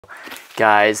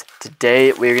Guys,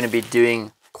 today we're going to be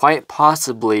doing quite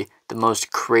possibly the most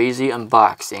crazy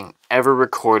unboxing ever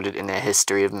recorded in the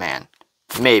history of man.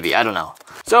 Maybe, I don't know.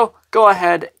 So go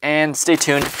ahead and stay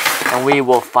tuned and we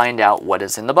will find out what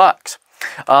is in the box.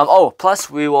 Plus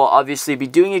we will obviously be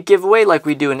doing a giveaway like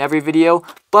we do in every video,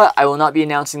 but I will not be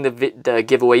announcing the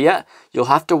giveaway yet. You'll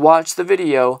have to watch the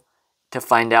video to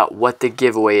find out what the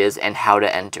giveaway is and how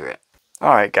to enter it.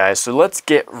 Alright guys, so let's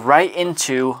get right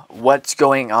into what's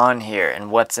going on here and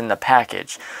what's in the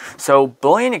package. So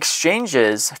Bullion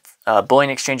Exchanges,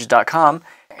 bullionexchanges.com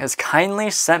has kindly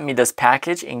sent me this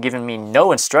package and given me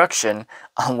no instruction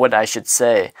on what I should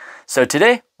say.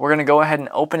 Today we're going to go ahead and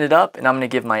open it up and I'm going to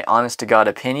give my honest to God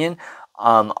opinion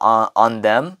on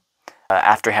them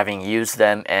after having used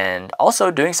them and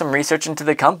also doing some research into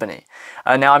the company.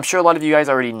 Now I'm sure a lot of you guys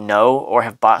already know or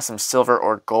have bought some silver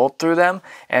or gold through them,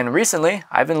 and recently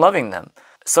I've been loving them.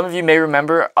 Some of you may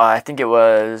remember, I think it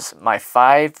was my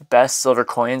 5 best silver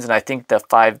coins and I think the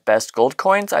 5 best gold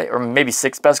coins, or maybe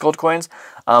 6 best gold coins.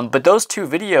 But those 2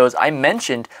 videos, I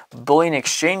mentioned Bullion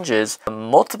Exchanges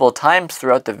multiple times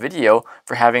throughout the video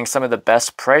for having some of the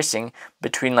best pricing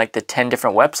between like the 10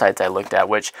 different websites I looked at,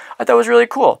 which I thought was really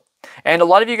cool. And a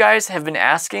lot of you guys have been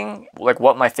asking like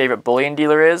what my favorite bullion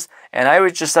dealer is, and I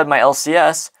always just said my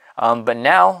LCS, but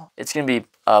now it's going to be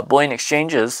Bullion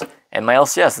Exchanges and my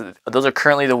LCS. Those are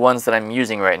currently the ones that I'm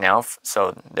using right now,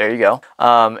 so there you go.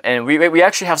 And we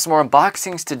actually have some more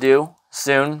unboxings to do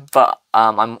soon, but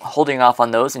I'm holding off on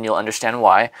those and you'll understand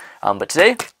why. But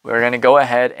today we're going to go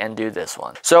ahead and do this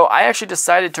one. So I actually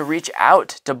decided to reach out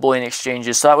to Bullion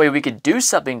Exchanges so that way we could do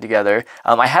something together.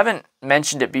 I haven't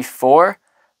mentioned it before,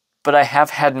 but I have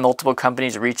had multiple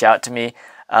companies reach out to me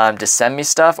to send me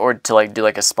stuff or to like do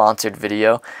like a sponsored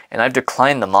video, and I've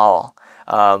declined them all.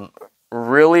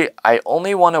 Really, I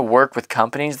only want to work with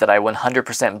companies that I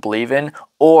 100% believe in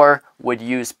or would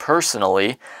use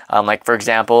personally. Like for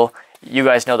example, you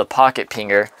guys know the Pocket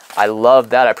Pinger. I love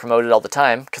that. I promote it all the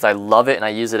time because I love it and I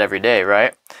use it every day,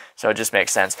 right? So it just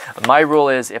makes sense. My rule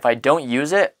is if I don't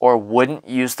use it or wouldn't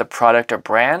use the product or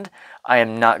brand, I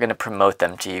am not going to promote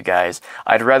them to you guys.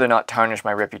 I'd rather not tarnish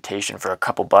my reputation for a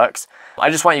couple bucks. I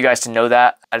just want you guys to know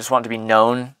that. I just want it to be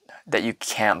known that you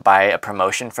can't buy a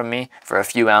promotion from me for a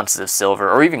few ounces of silver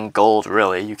or even gold,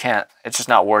 really. You can't. It's just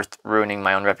not worth ruining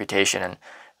my own reputation and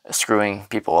screwing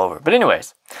people over. But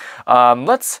anyways,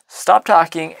 let's stop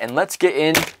talking and let's get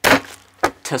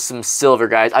into some silver,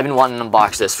 guys. I've been wanting to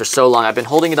unbox this for so long. I've been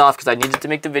holding it off because I needed to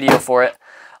make the video for it.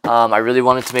 I really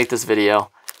wanted to make this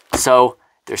video. So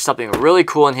there's something really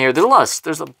cool in here.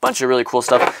 There's a bunch of really cool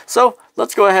stuff. So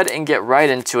let's go ahead and get right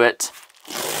into it.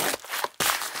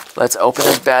 Let's open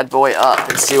this bad boy up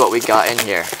and see what we got in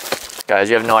here. Guys,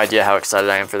 you have no idea how excited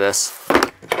I am for this.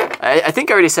 I think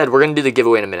I already said we're going to do the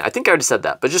giveaway in a minute. I think I already said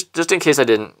that, but just in case I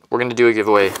didn't, we're going to do a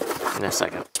giveaway in a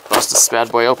second. Bust this bad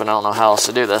boy open. I don't know how else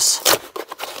to do this.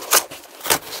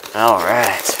 All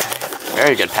right.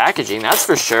 Very good packaging, that's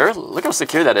for sure. Look how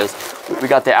secure that is. We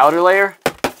got the outer layer,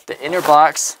 the inner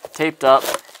box taped up,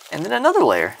 and then another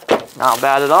layer. Not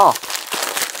bad at all.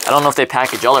 I don't know if they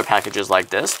package all their packages like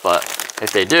this, but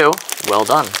if they do, well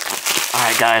done. All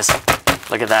right, guys,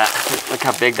 look at that. Look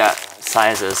how big that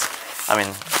size is. I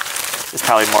mean, there's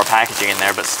probably more packaging in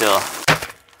there, but still.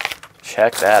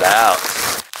 Check that out.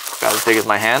 About as big as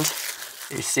my hand.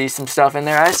 You see some stuff in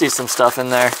there? I see some stuff in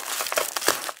there.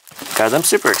 Guys, I'm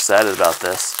super excited about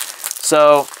this.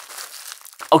 So,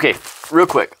 okay, real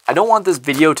quick. I don't want this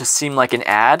video to seem like an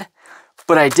ad,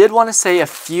 but I did want to say a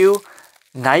few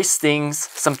nice things,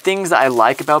 some things that I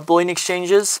like about Bullion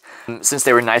Exchanges, since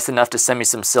they were nice enough to send me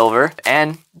some silver,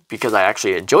 and because I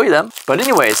actually enjoy them. But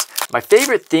anyways, my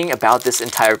favorite thing about this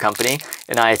entire company,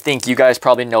 and I think you guys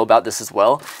probably know about this as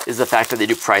well, is the fact that they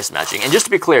do price matching. And just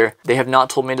to be clear, they have not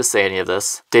told me to say any of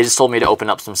this. They just told me to open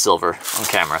up some silver on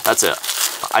camera. That's it.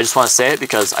 I just want to say it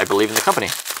because I believe in the company.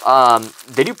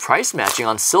 They do price matching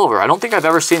on silver. I don't think I've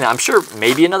ever seen that. I'm sure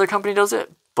maybe another company does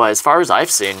it, but as far as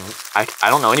I've seen, I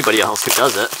don't know anybody else who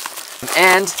does it.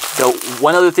 And the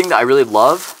one other thing that I really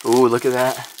love, ooh, look at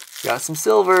that, got some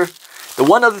silver. The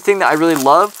one other thing that I really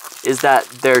love is that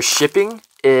their shipping,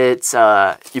 it's,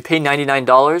 you pay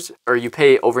 $99 or you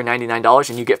pay over $99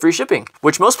 and you get free shipping,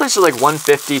 which most places are like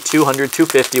 $150, $200,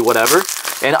 $250, whatever.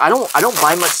 And I don't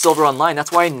buy much silver online.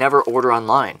 That's why I never order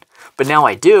online. But now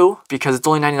I do because it's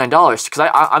only $99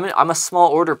 because I'm a small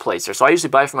order placer. So I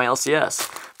usually buy for my LCS.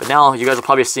 But now you guys will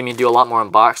probably see me do a lot more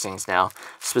unboxings now,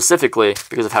 specifically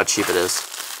because of how cheap it is.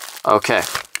 Okay,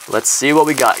 let's see what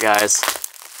we got, guys.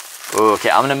 Ooh,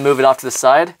 okay, I'm gonna move it off to the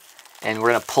side and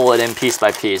we're gonna pull it in piece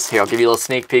by piece. Here, I'll give you a little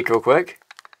sneak peek real quick.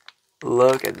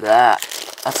 Look at that.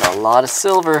 That's a lot of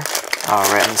silver. All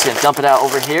right, I'm just gonna dump it out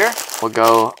over here. We'll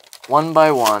go one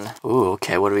by one. Ooh,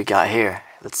 okay, what do we got here?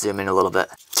 Let's zoom in a little bit.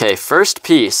 Okay, first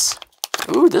piece.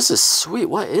 Ooh, this is sweet.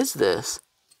 What is this?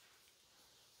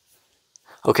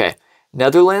 Okay,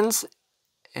 Netherlands,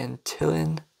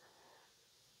 Antillian,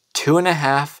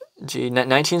 2.5 G,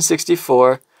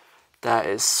 1964. That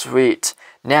is sweet.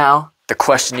 Now, the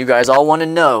question you guys all want to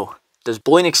know. Does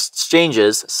Bullion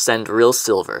Exchanges send real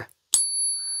silver?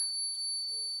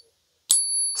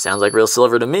 Sounds like real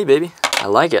silver to me, baby. I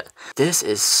like it. This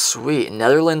is sweet.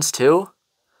 Netherlands too?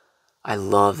 I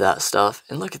love that stuff.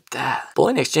 And look at that.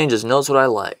 Bullion Exchanges knows what I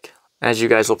like. As you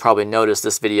guys will probably notice,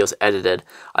 this video is edited.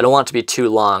 I don't want it to be too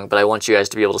long, but I want you guys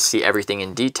to be able to see everything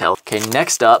in detail. Okay,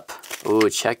 next up, ooh,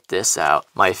 check this out.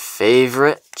 My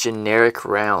favorite generic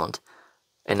round,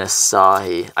 an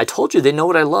Asahi. I told you they know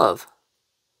what I love.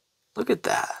 Look at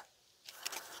that.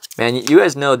 Man, you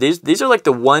guys know these are like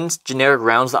the ones generic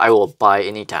rounds that I will buy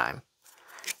anytime.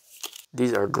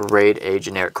 These are grade A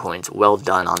generic coins. Well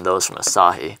done on those from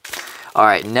Asahi. All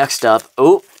right, next up.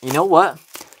 Oh, you know what?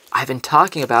 I've been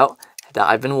talking about that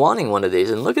I've been wanting one of these,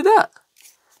 and look at that.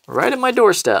 Right at my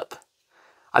doorstep.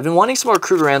 I've been wanting some more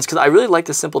Krugerrands because I really like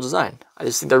the simple design. I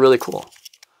just think they're really cool.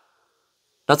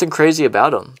 Nothing crazy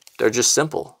about them. They're just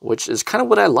simple, which is kind of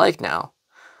what I like now.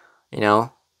 You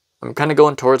know, I'm kind of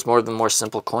going towards more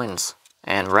simple coins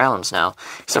and rounds now,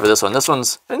 except for this one. This one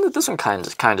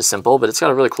kind of simple, but it's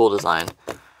got a really cool design.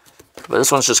 But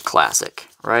this one's just classic,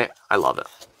 right? I love it.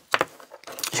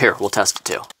 Here, we'll test it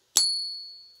too.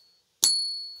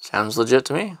 Sounds legit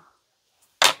to me.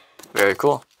 Very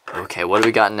cool. Okay, what do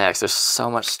we got next? There's so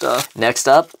much stuff. Next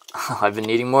up, I've been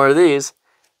needing more of these.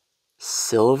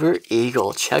 Silver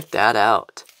Eagle, check that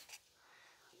out.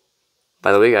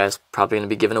 By the way, guys, probably going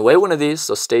to be giving away one of these,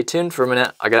 so stay tuned for a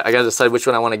minute. I got to decide which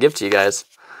one I want to give to you guys.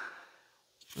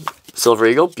 Silver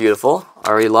Eagle, beautiful. I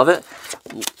already love it.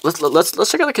 Let's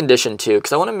check out the condition too,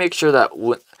 because I want to make sure that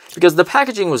because the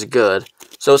packaging was good,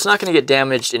 so it's not going to get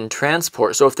damaged in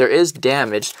transport. So if there is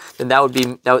damage, then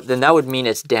that would mean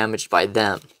it's damaged by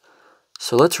them.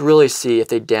 So let's really see if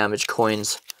they damage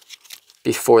coins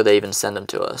before they even send them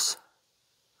to us.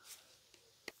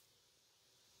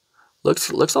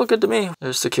 Looks all good to me.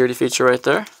 There's a security feature right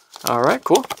there. All right,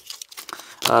 cool.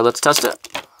 Let's test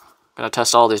it. Gonna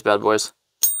test all these bad boys.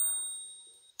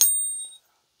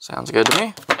 Sounds good to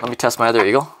me. Let me test my other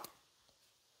Eagle.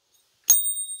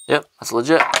 Yep, that's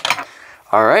legit.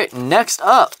 All right, next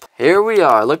up, here we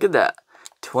are. Look at that.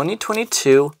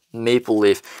 2022 Maple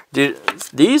Leaf. Dude,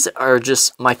 these are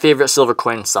just my favorite silver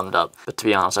coins summed up. But to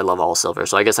be honest, I love all silver,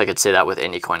 so I guess I could say that with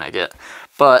any coin I get.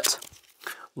 But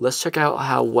let's check out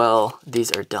how well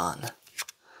these are done.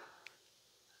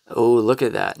 Oh, look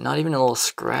at that. Not even a little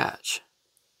scratch.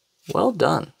 Well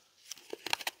done.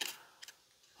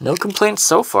 No complaints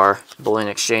so far. Bullion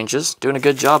Exchanges. Doing a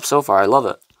good job so far. I love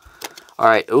it.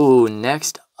 Alright, ooh,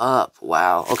 next up.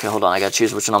 Wow. Okay, hold on. I gotta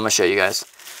choose which one I'm gonna show you guys.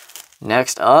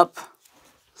 Next up,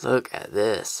 look at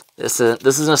this. This is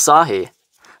an Asahi.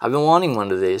 I've been wanting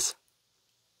one of these.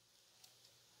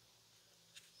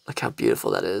 Look how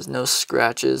beautiful that is. No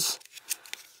scratches.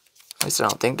 At least I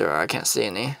don't think there are. I can't see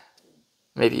any.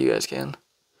 Maybe you guys can.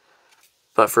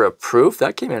 But for a proof,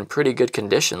 that came in pretty good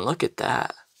condition. Look at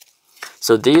that.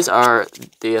 So these are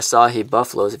the Asahi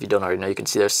Buffaloes. If you don't already know, you can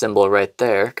see their symbol right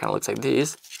there. Kind of looks like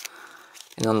these.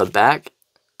 And on the back,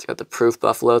 it's got the proof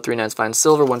Buffalo, 3/9 fine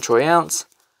silver, 1 troy ounce.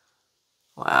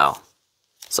 Wow.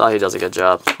 Asahi does a good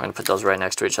job. I'm going to put those right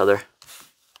next to each other.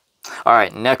 All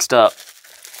right, next up.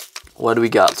 What do we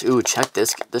got? Ooh, check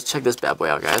this. Let's check this bad boy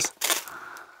out, guys.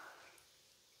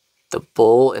 The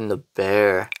Bull and the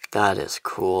Bear. That is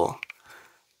cool.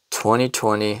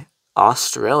 2020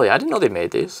 Australia. I didn't know they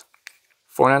made these.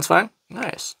 4/9 fine?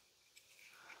 Nice.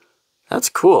 That's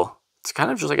cool. It's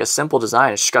kind of just like a simple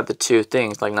design. It's just got the two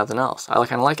things like nothing else. I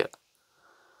kind of like it.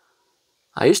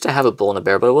 I used to have a Bull and a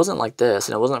Bear, but it wasn't like this,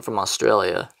 and it wasn't from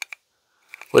Australia.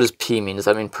 What does P mean? Does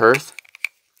that mean Perth?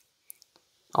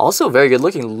 Also very good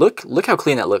looking. Look how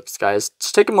clean that looks, guys.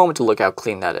 Just take a moment to look how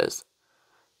clean that is.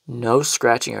 No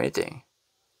scratching or anything.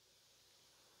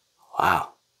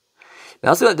 Wow.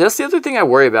 That's the other thing I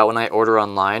worry about when I order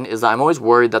online, is that I'm always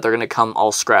worried that they're going to come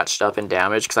all scratched up and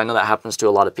damaged, because I know that happens to a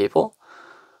lot of people.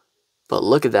 But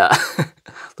look at that.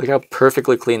 Look how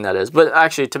perfectly clean that is. But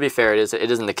actually, to be fair, it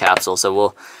is in the capsule, so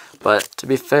we'll... But to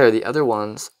be fair, the other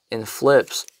ones in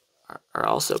flips are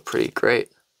also pretty great.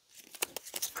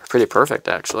 Pretty perfect,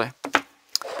 actually.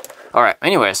 All right,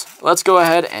 anyways, let's go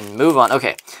ahead and move on.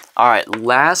 Okay, all right,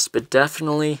 last but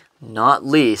definitely not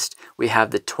least, we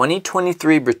have the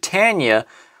 2023 Britannia,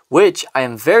 which I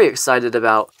am very excited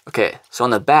about. Okay, so on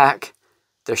the back,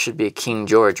 there should be a King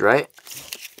George, right?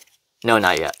 No,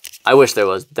 not yet. I wish there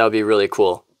was. That would be really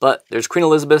cool. But there's Queen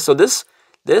Elizabeth. So this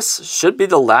should be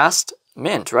the last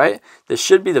mint, right? This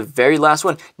should be the very last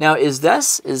one. Now, is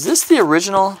this the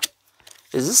original?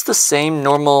 Is this the same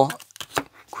normal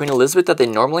Queen Elizabeth that they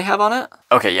normally have on it?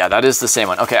 Okay, yeah, that is the same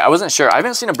one. Okay, I wasn't sure. I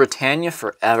haven't seen a Britannia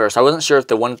forever, so I wasn't sure if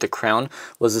the one with the crown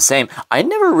was the same. I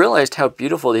never realized how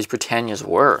beautiful these Britannias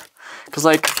were. Because,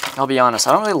 like, I'll be honest,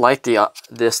 I don't really like the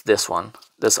this one.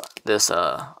 This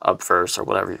obverse or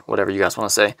whatever you guys want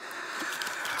to say.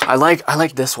 I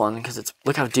like this one because it's,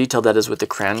 look how detailed that is with the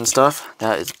crown and stuff.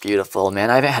 That is beautiful, man.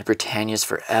 I haven't had Britannias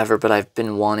forever, but I've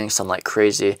been wanting some like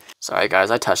crazy. Sorry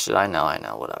guys, I touched it. I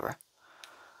know, whatever.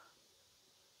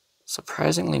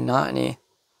 Surprisingly not any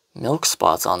milk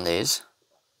spots on these.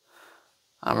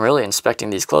 I'm really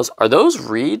inspecting these close. Are those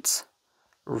reeds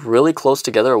really close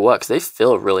together or what? Because they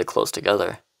feel really close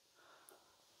together.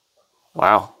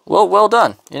 Wow. Well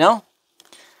done, you know?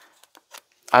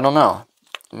 I don't know.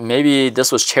 Maybe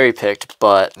this was cherry-picked,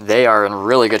 but they are in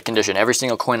really good condition. Every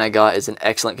single coin I got is in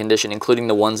excellent condition, including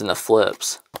the ones in the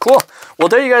flips. Cool. Well,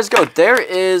 there you guys go. There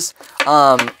is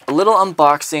a little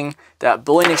unboxing that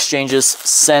Bullion Exchanges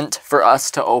sent for us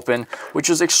to open, which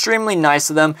was extremely nice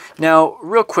of them. Now,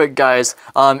 real quick, guys,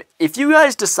 if you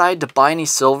guys decide to buy any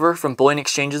silver from Bullion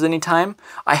Exchanges anytime,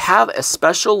 I have a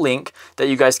special link that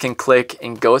you guys can click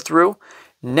and go through.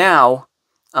 Now,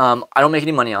 I don't make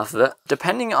any money off of it.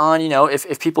 Depending on, you know,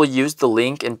 if people use the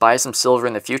link and buy some silver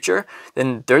in the future,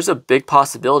 then there's a big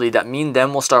possibility that me and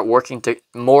them will start working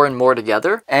more and more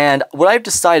together. And what I've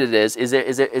decided is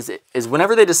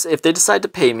whenever if they decide to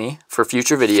pay me for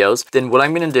future videos, then what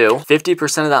I'm going to do,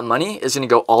 50% of that money is going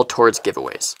to go all towards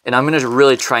giveaways. And I'm going to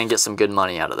really try and get some good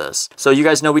money out of this. So you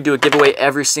guys know we do a giveaway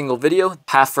every single video,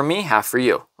 half for me, half for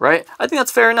you, right? I think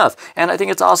that's fair enough. And I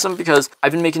think it's awesome because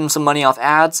I've been making some money off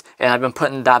ads and I've been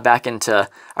putting that back into,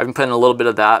 I've been putting a little bit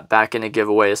of that back into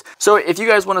giveaways. So if you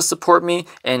guys want to support me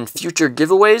in future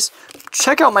giveaways,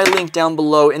 check out my link down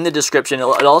below in the description.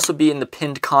 It'll also be in the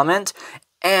pinned comment,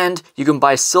 and you can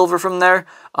buy silver from there.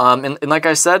 And like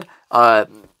I said, the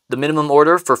minimum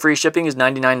order for free shipping is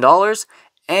 $99,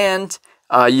 and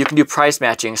you can do price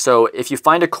matching. So if you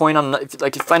find a coin on,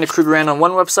 like you find a Krugerrand on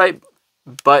one website,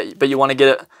 but you want to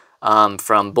get it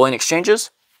from Bullion Exchanges,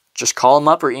 just call them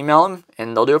up or email them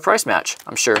and they'll do a price match,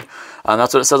 I'm sure.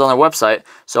 That's what it says on their website.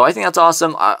 So I think that's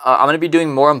awesome. I'm going to be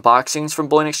doing more unboxings from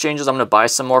Bullion Exchanges. I'm going to buy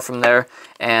some more from there.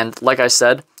 And like I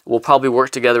said, we'll probably work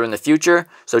together in the future.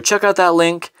 So check out that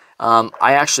link.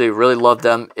 I actually really love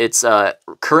them. It's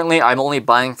currently I'm only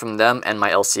buying from them and my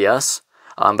LCS.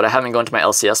 But I haven't gone to my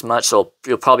LCS much, so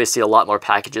you'll probably see a lot more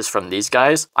packages from these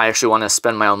guys. I actually want to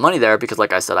spend my own money there because,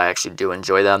 like I said, I actually do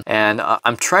enjoy them. And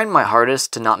I'm trying my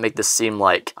hardest to not make this seem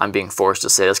like I'm being forced to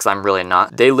say this, because I'm really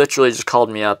not. They literally just called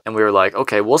me up and we were like,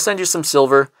 okay, we'll send you some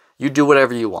silver. You do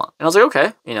whatever you want. And I was like,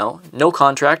 okay, you know, no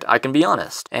contract, I can be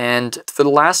honest. And for the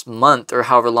last month or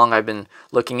however long I've been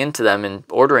looking into them and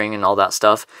ordering and all that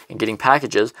stuff and getting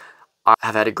packages,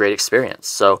 I've had a great experience.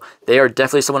 So they are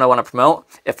definitely someone I want to promote.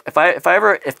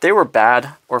 If they were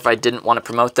bad, or if I didn't want to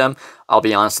promote them, I'll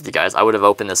be honest with you guys, I would have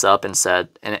opened this up and said,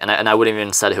 and I wouldn't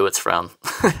even said who it's from.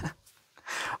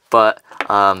 But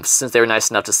since they were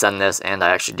nice enough to send this and I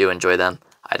actually do enjoy them,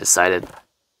 I decided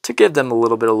to give them a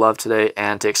little bit of love today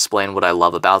and to explain what I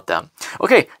love about them.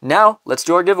 Okay, now let's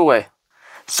do our giveaway.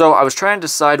 So I was trying to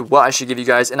decide what I should give you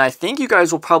guys, and I think you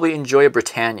guys will probably enjoy a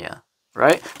Britannia,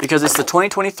 right? Because it's the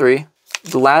 2023,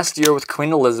 the last year with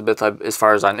Queen Elizabeth, as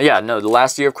far as I know. Yeah, no, the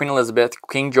last year of Queen Elizabeth.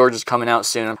 King George is coming out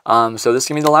soon. So this is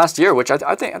gonna be the last year, which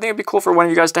I think it'd be cool for one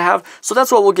of you guys to have. So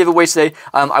that's what we'll give away today.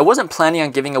 I wasn't planning on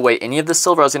giving away any of the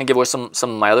silver. I was gonna give away some of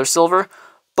my other silver,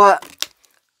 but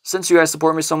since you guys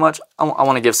support me so much, I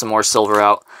want to give some more silver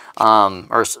out,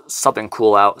 or something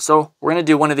cool out. So we're going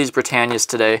to do one of these Britannias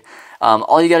today.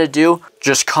 All you got to do,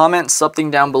 just comment something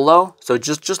down below. So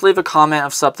just leave a comment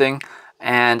of something.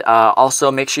 And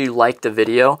also make sure you like the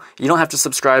video. You don't have to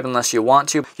subscribe unless you want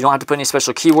to. You don't have to put any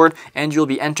special keyword, and you'll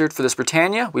be entered for this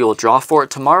Britannia. We will draw for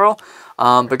it tomorrow.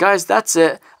 But guys, that's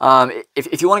it.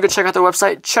 If you want to go check out their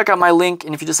website, check out my link.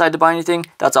 And if you decide to buy anything,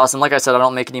 that's awesome. Like I said, I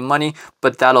don't make any money,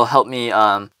 but that'll help me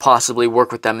possibly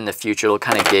work with them in the future. It'll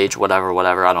kind of gauge whatever.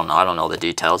 I don't know. I don't know the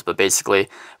details, but basically,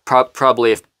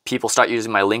 probably if people start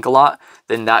using my link a lot,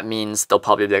 then that means they'll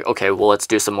probably be like, okay, well, let's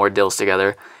do some more deals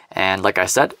together. And like I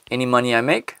said, any money I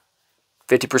make,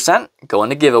 50% go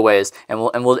into giveaways, and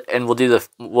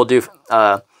we'll do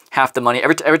half the money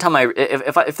every time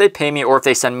if they pay me or if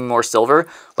they send me more silver.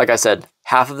 Like I said,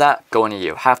 half of that go into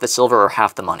you, half the silver or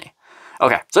half the money.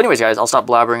 Okay, so anyways, guys, I'll stop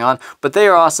blabbering on, but they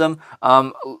are awesome.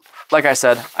 Like I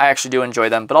said, I actually do enjoy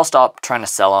them, but I'll stop trying to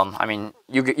sell them. I mean,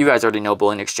 you guys already know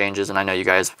Bullion exchanges, and I know you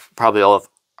guys, probably all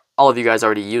of you guys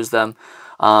already use them.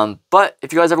 But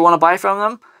if you guys ever want to buy from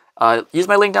them, use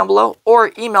my link down below,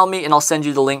 or email me, and I'll send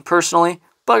you the link personally.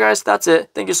 But guys, that's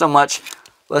it. Thank you so much.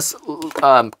 Let's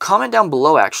comment down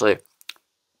below, actually.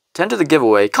 To enter the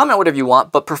giveaway, comment whatever you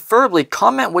want, but preferably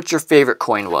comment what your favorite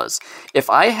coin was. If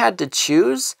I had to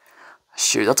choose,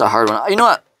 shoot, that's a hard one. You know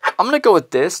what? I'm going to go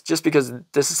with this just because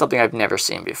this is something I've never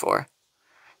seen before.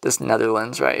 This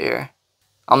Netherlands right here.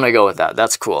 I'm going to go with that.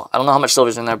 That's cool. I don't know how much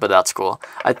silver's in there, but that's cool.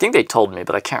 I think they told me,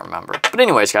 but I can't remember. But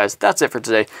anyways, guys, that's it for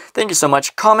today. Thank you so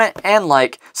much. Comment and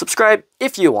like. Subscribe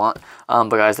if you want. But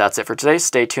guys, that's it for today.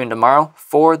 Stay tuned tomorrow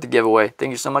for the giveaway.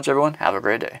 Thank you so much, everyone. Have a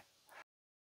great day.